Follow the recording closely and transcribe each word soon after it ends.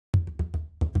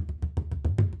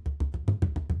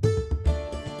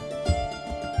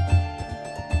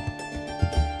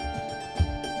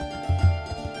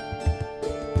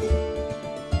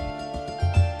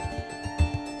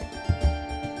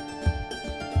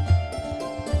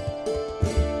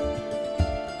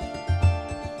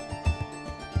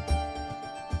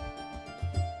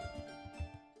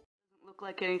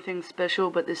like anything special,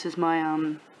 but this is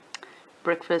my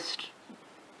breakfast,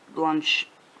 lunch,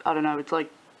 I don't know, it's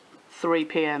like 3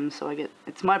 p.m. so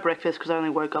it's my breakfast because I only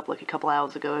woke up like a couple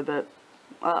hours ago, but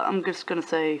I'm just gonna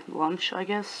say lunch, I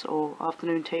guess, or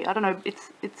afternoon tea. I don't know,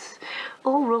 it's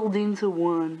all rolled into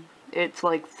one. It's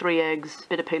like 3 eggs,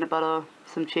 bit of peanut butter,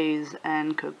 some cheese,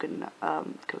 and cottage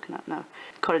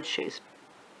cheese.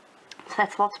 So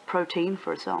that's lots of protein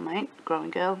for a cellmate,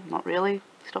 growing girl. Not really,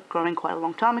 stopped growing quite a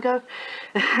long time ago.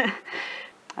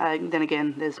 Then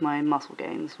again, there's my muscle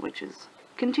gains, which is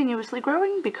continuously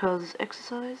growing because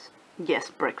exercise. Yes,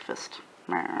 breakfast.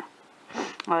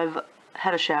 I've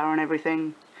had a shower and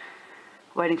everything,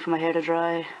 waiting for my hair to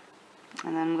dry,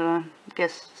 and then I'm gonna,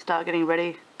 start getting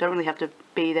ready. Don't really have to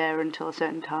be there until a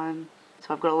certain time,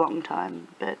 so I've got a long time,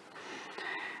 but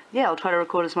yeah, I'll try to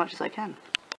record as much as I can.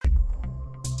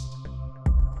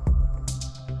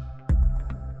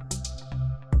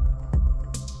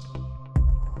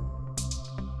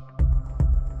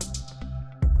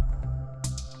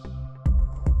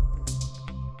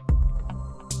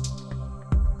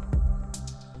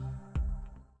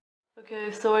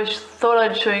 Okay, so I thought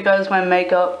I'd show you guys my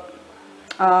makeup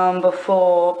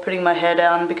before putting my hair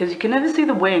down, because you can never see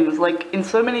the wings. Like, in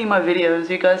so many of my videos,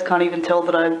 you guys can't even tell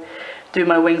that I do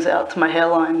my wings out to my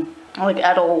hairline, like,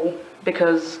 at all,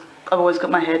 because I've always got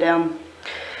my hair down.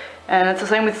 And it's the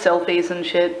same with selfies and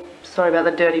shit. Sorry about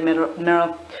the dirty mirror.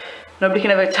 Nobody can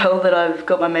ever tell that I've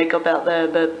got my makeup out there,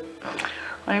 but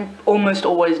I almost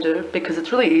always do, because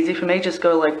it's really easy for me. Just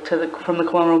go like from the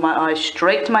corner of my eye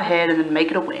straight to my head and then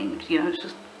make it a wing. You know, it's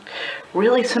just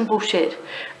really simple shit.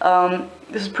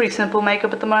 This is pretty simple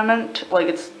makeup at the moment. Like,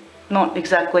 it's not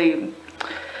exactly,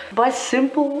 by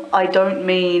simple I don't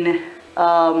mean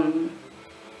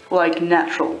like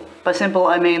natural. By simple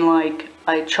I mean like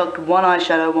I chucked one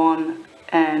eyeshadow on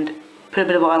and put a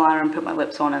bit of eyeliner and put my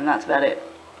lips on, and that's about it.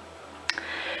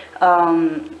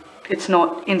 It's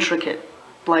not intricate.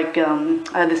 Like, I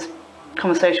had this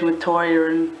conversation with Toria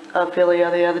and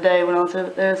Ophelia the other day when I was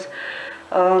at theirs.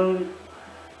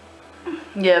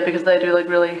 Yeah, because they do like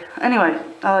really... Anyway,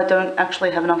 I don't actually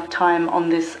have enough time on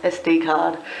this SD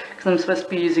card, because I'm supposed to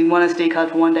be using one SD card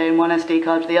for one day and one SD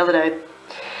card for the other day.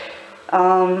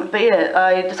 But yeah,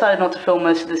 I decided not to film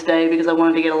most of this day because I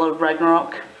wanted to get a lot of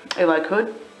Ragnarök if I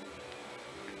could.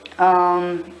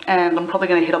 And I'm probably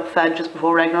going to hit up Fad just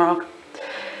before Ragnarök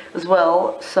as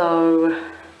well, so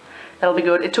that'll be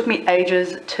good. It took me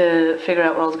ages to figure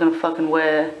out what I was gonna fucking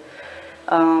wear.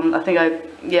 I think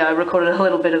I recorded a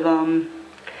little bit of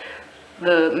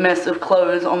the mess of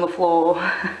clothes on the floor.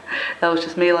 That was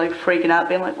just me like freaking out,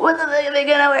 being like, what the fuck are they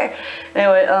gonna wear?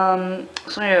 Anyway,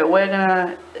 so yeah, we're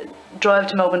gonna drive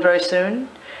to Melbourne very soon,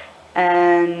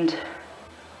 and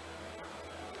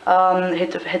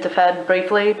hit to Fad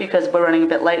briefly because we're running a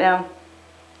bit late now.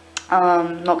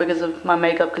 Not because of my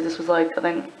makeup, because this was like, I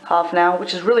think, half an hour,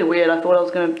 which is really weird. I thought I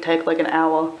was going to take like an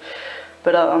hour,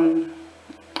 but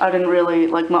I didn't really,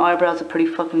 like, my eyebrows are pretty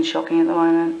fucking shocking at the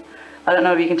moment. I don't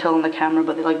know if you can tell on the camera,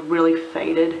 but they're like really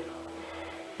faded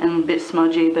and a bit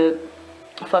smudgy, but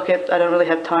fuck it, I don't really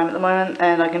have time at the moment,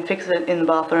 and I can fix it in the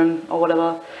bathroom or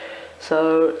whatever,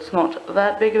 so it's not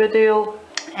that big of a deal.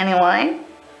 Anyway,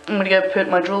 I'm going to go put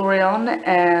my jewellery on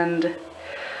and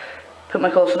put my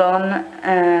corset on,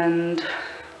 and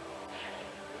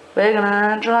we're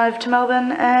gonna drive to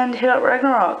Melbourne and hit up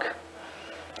Ragnarök.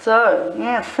 So,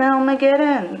 yeah,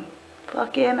 Salmageddon.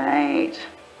 Fuck yeah, mate.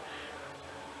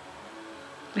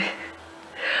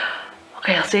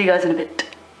 Okay, I'll see you guys in a bit.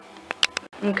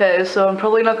 Okay, so I'm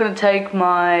probably not gonna take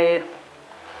my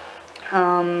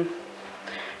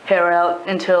hair out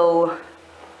until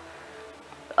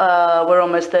we're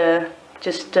almost there.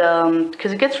 Just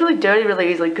because it gets really dirty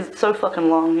really easily because it's so fucking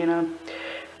long, you know.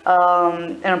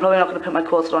 And I'm probably not going to put my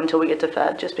corset on until we get to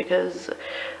Fad, just because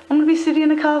I'm going to be sitting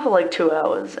in a car for like 2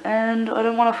 hours and I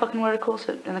don't want to fucking wear a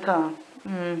corset in the car.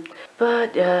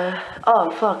 But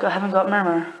oh fuck, I haven't got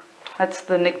Murmur. That's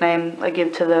the nickname I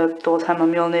give to the Thorshammer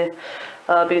Mjolnir,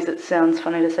 because it sounds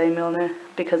funny to say Mjolnir,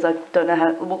 because I don't know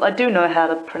how, well, I do know how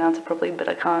to pronounce it properly, but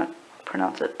I can't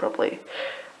pronounce it properly.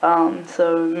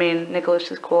 So me and Nicholas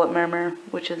just call it Murmur,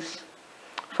 which is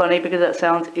funny because that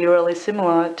sounds eerily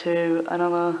similar to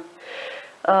another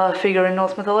figure in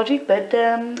Norse mythology, but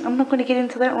I'm not going to get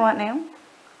into that right now.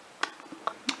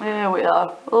 There we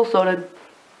are, all sorted.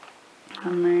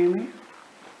 Maybe.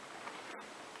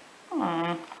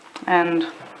 And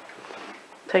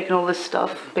taking all this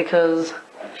stuff because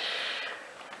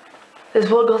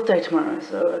there's World Goth Day tomorrow,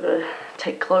 so I gotta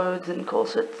take clothes and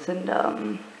corsets and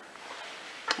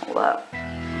all that.